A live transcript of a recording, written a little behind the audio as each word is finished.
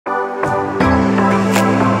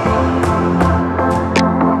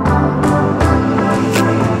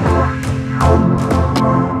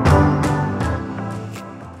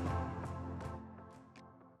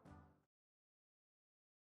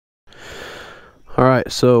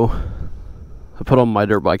Alright, so I put on my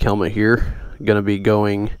dirt bike helmet here. Gonna be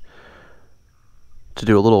going to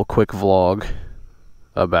do a little quick vlog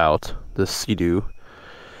about this Seadoo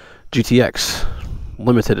GTX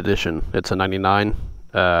Limited Edition. It's a 99.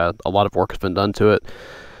 A lot of work has been done to it.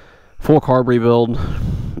 Full carb rebuild.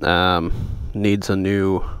 Needs a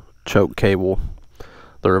new choke cable.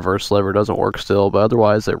 The reverse lever doesn't work still, but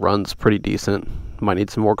otherwise it runs pretty decent. Might need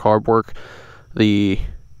some more carb work. The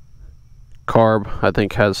carb, I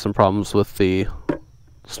think, has some problems with the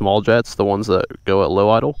small jets, the ones that go at low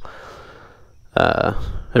idle.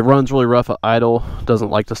 It runs really rough at idle, doesn't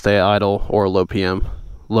like to stay at idle or low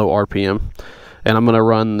RPM. And I'm going to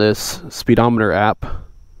run this speedometer app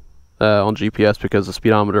on GPS because the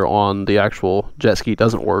speedometer on the actual jet ski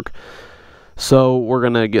doesn't work. So we're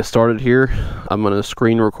going to get started here. I'm going to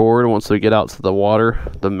screen record once we get out to the water,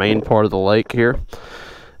 the main part of the lake here,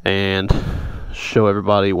 and show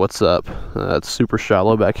everybody what's up. It's super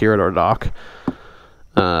shallow back here at our dock.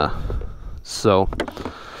 So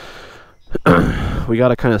we got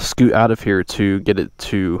to kind of scoot out of here to get it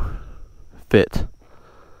to fit,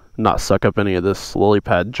 not suck up any of this lily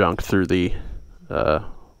pad junk through the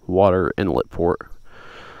water inlet port.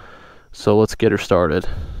 So let's get her started.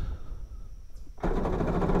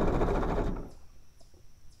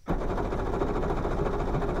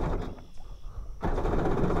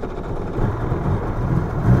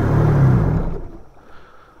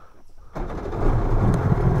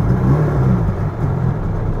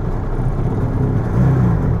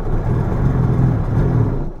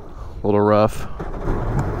 A little rough.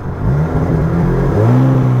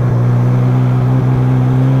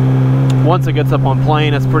 Once it gets up on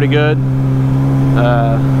plane, it's pretty good.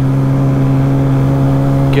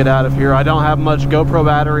 Get out of here. I don't have much GoPro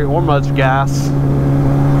battery or much gas,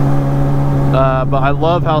 but I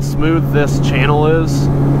love how smooth this channel is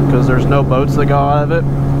because there's no boats that go out of it,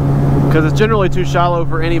 because it's generally too shallow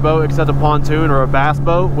for any boat except a pontoon or a bass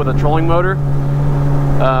boat with a trolling motor.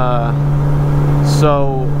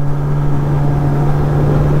 So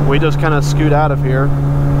we just kind of scoot out of here.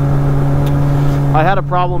 I had a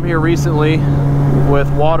problem here recently with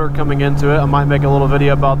water coming into it. I might make a little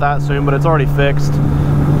video about that soon, but it's already fixed.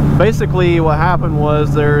 Basically what happened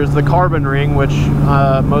was there's the carbon ring, which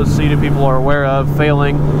most Seadoo people are aware of,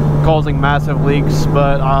 failing, causing massive leaks.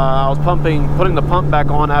 But I was putting the pump back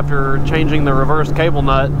on after changing the reverse cable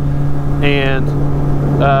nut, and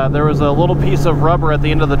there was a little piece of rubber at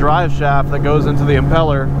the end of the drive shaft that goes into the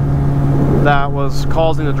impeller that was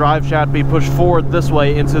causing the drive shaft to be pushed forward this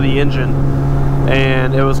way into the engine,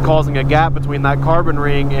 and it was causing a gap between that carbon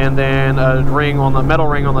ring and then a ring on the metal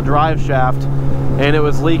ring on the drive shaft, and it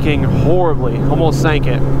was leaking horribly, almost sank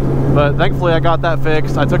it. But thankfully I got that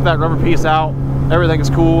fixed. I took that rubber piece out. Everything's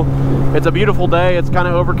cool. It's a beautiful day. It's kind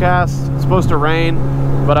of overcast. It's supposed to rain,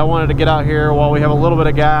 but I wanted to get out here while we have a little bit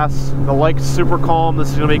of gas. The lake's super calm. This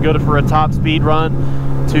is going to be good for a top speed run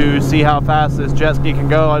to see how fast this jet ski can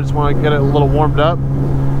go. I just want to get it a little warmed up.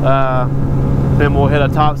 Then we'll hit a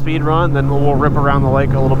top speed run, then we'll rip around the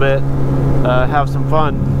lake a little bit, have some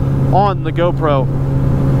fun on the GoPro.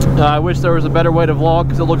 I wish there was a better way to vlog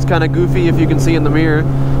because it looks kind of goofy if you can see in the mirror.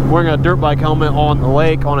 Wearing a dirt bike helmet on the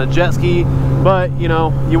lake on a jet ski, but you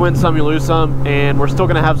know, you win some, you lose some, and we're still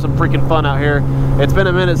gonna have some freaking fun out here. It's been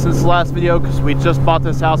a minute since the last video because we just bought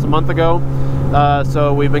this house a month ago.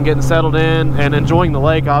 So we've been getting settled in and enjoying the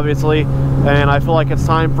lake, obviously, and I feel like it's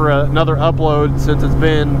time for another upload since it's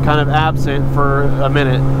been kind of absent for a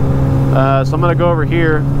minute. So I'm gonna go over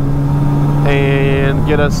here and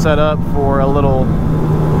get us set up for a little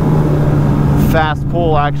fast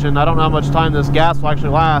pull action. I don't know how much time this gas will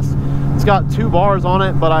actually last. It's got 2 bars on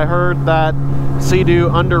it, but I heard that Seadoo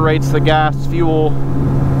underrates the gas fuel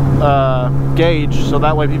gauge, so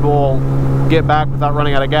that way people will get back without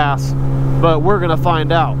running out of gas. But we're gonna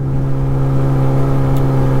find out.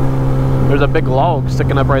 There's a big log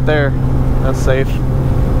sticking up right there. That's safe.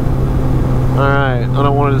 Alright, I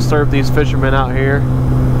don't want to disturb these fishermen out here.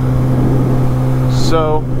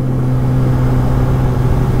 So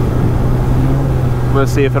I'm gonna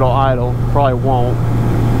see if it'll idle. Probably won't.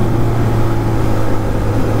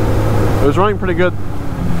 It was running pretty good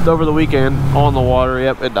over the weekend on the water.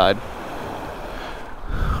 Yep, it died.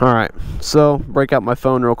 Alright, so break out my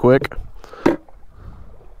phone real quick.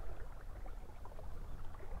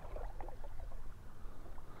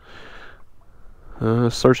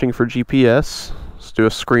 Searching for GPS. Let's do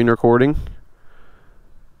a screen recording.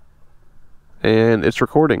 And it's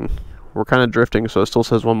recording. We're kind of drifting, so it still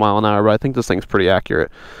says 1 mile an hour, but I think this thing's pretty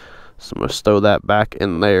accurate. So I'm going to stow that back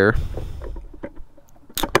in there.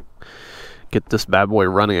 Get this bad boy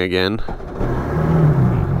running again.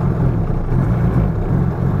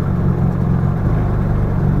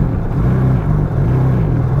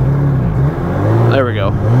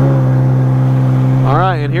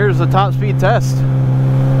 a top speed test.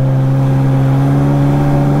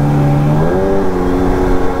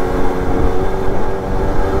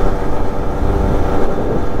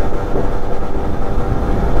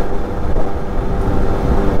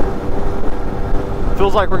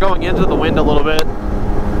 Feels like we're going into the wind a little bit.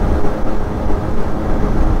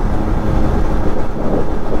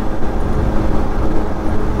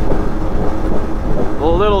 A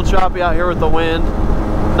little choppy out here with the wind.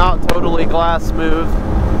 Not totally glass smooth.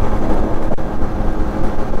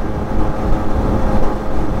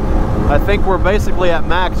 I think we're basically at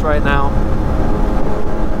max right now.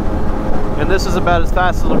 And this is about as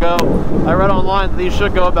fast as it'll go. I read online that these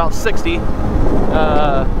should go about 60.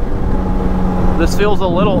 This feels a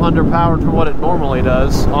little underpowered for what it normally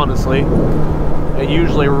does, honestly. It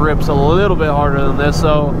usually rips a little bit harder than this,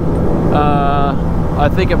 so I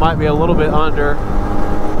think it might be a little bit under.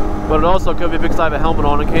 But it also could be because I have a helmet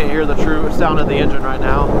on and can't hear the true sound of the engine right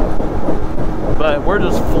now. But we're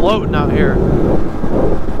just floating out here.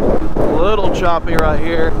 A little choppy right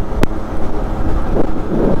here.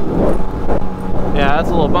 Yeah, that's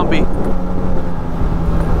a little bumpy.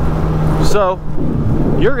 So,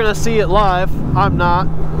 you're gonna see it live. I'm not.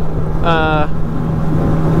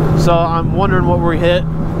 So I'm wondering what we hit.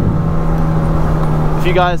 If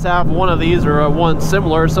you guys have one of these or one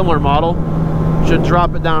similar model, should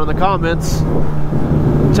drop it down in the comments.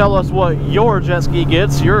 Tell us what your jet ski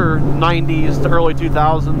gets, your 90s to early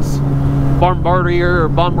 2000s Bombardier or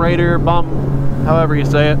Bum Raider, however you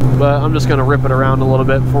say it. But I'm just gonna rip it around a little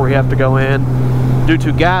bit before we have to go in due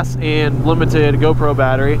to gas and limited GoPro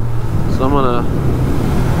battery. So I'm gonna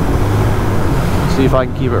see if I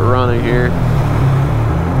can keep it running here.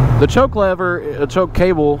 The choke lever, choke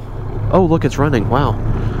cable, oh look, it's running, wow.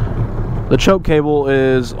 The choke cable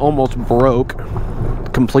is almost broke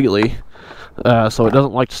completely, so it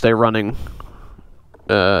doesn't like to stay running.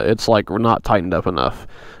 It's like we're not tightened up enough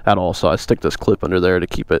at all, so I stick this clip under there to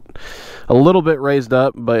keep it a little bit raised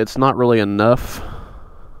up, but it's not really enough.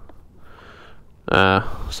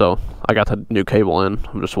 So I got the new cable in.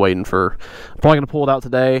 I'm just waiting for, I'm probably gonna pull it out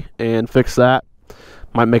today and fix that.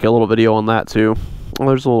 Might make a little video on that too. Oh,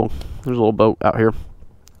 there's a little boat out here.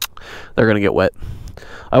 They're gonna get wet.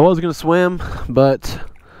 I was gonna swim, but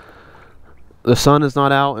the sun is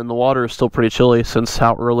not out and the water is still pretty chilly since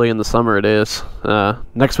how early in the summer it is.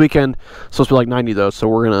 Next weekend it's supposed to be like 90 though, so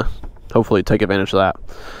we're gonna hopefully take advantage of that.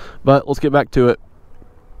 But let's get back to it.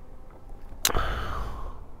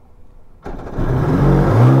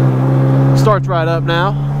 Starts right up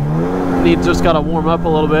now. Just gotta warm up a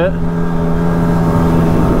little bit.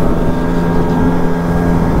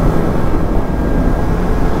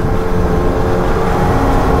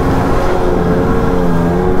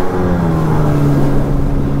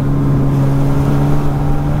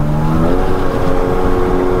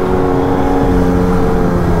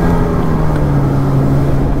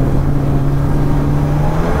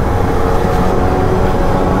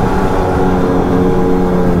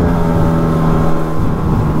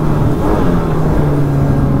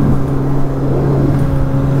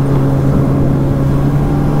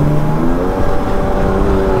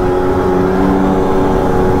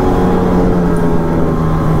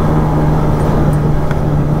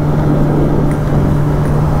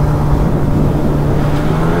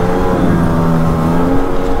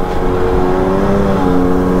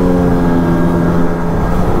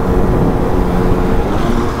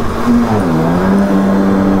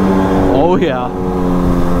 Yeah,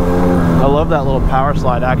 I love that little power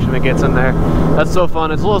slide action it gets in there. That's so fun.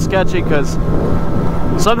 It's a little sketchy because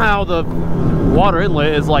somehow the water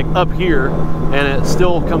inlet is like up here and it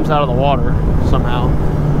still comes out of the water somehow.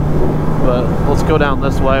 But let's go down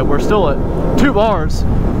this way. We're still at 2 bars.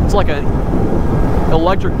 It's like an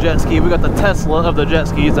electric jet ski. We got the Tesla of the jet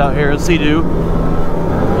skis out here at Seadoo,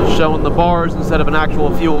 just showing the bars instead of an actual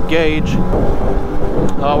fuel gauge.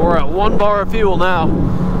 We're at 1 bar of fuel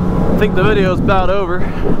now. I think the video is about over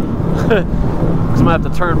because I'm gonna have to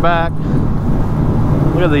turn back.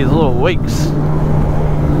 Look at these little wakes.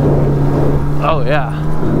 Oh yeah.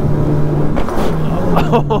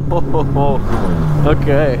 Oh,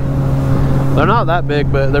 okay. They're not that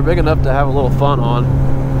big, but they're big enough to have a little fun on.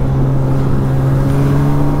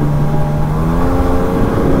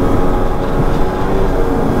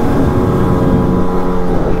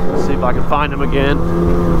 Let's see if I can find them again.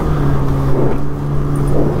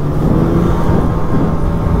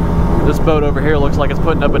 This boat over here looks like it's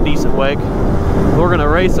putting up a decent wake. We're gonna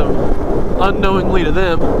race them unknowingly to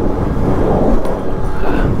them.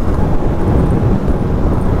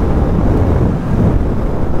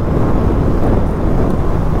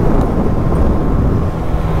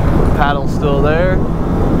 Paddle's still there.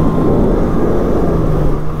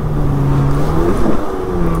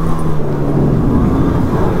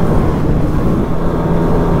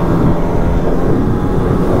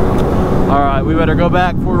 better go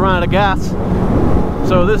back before we run out of gas.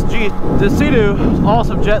 So this Seadoo,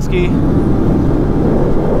 awesome jet ski.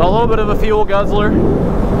 A little bit of a fuel guzzler.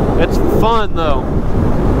 It's fun though.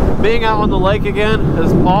 Being out on the lake again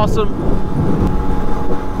is awesome.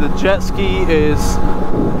 The jet ski is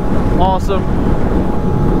awesome.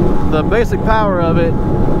 The basic power of it,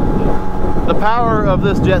 the power of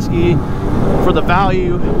this jet ski for the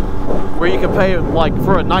value where you can pay like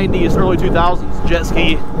for a 90s, early 2000s jet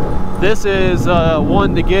ski. This is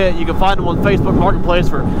one to get. You can find them on Facebook Marketplace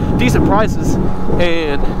for decent prices,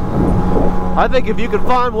 and I think if you can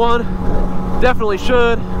find one, definitely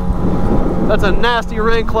should. That's a nasty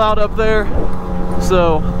rain cloud up there,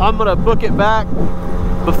 so I'm gonna book it back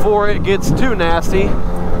before it gets too nasty.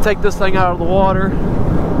 Take this thing out of the water,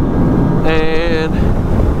 and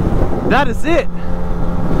that is it.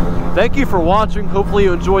 Thank you for watching. Hopefully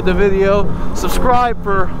you enjoyed the video. Subscribe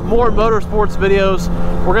for more motorsports videos.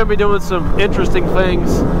 We're going to be doing some interesting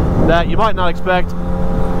things that you might not expect.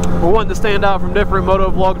 We're wanting to stand out from different moto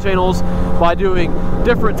vlog channels by doing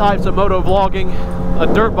different types of moto vlogging,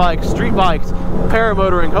 dirt bikes, street bikes,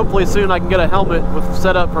 paramotoring. Hopefully soon I can get a helmet with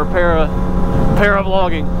setup for para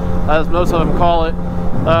vlogging, as most of them call it.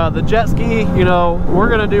 The jet ski, you know, we're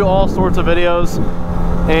going to do all sorts of videos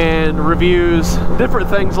and reviews, different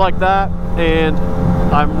things like that, and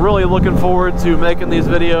I'm really looking forward to making these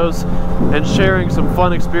videos and sharing some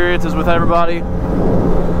fun experiences with everybody.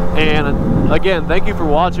 And again, thank you for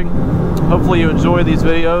watching. Hopefully you enjoy these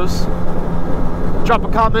videos. Drop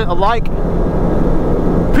a comment, a like.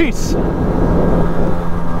 Peace.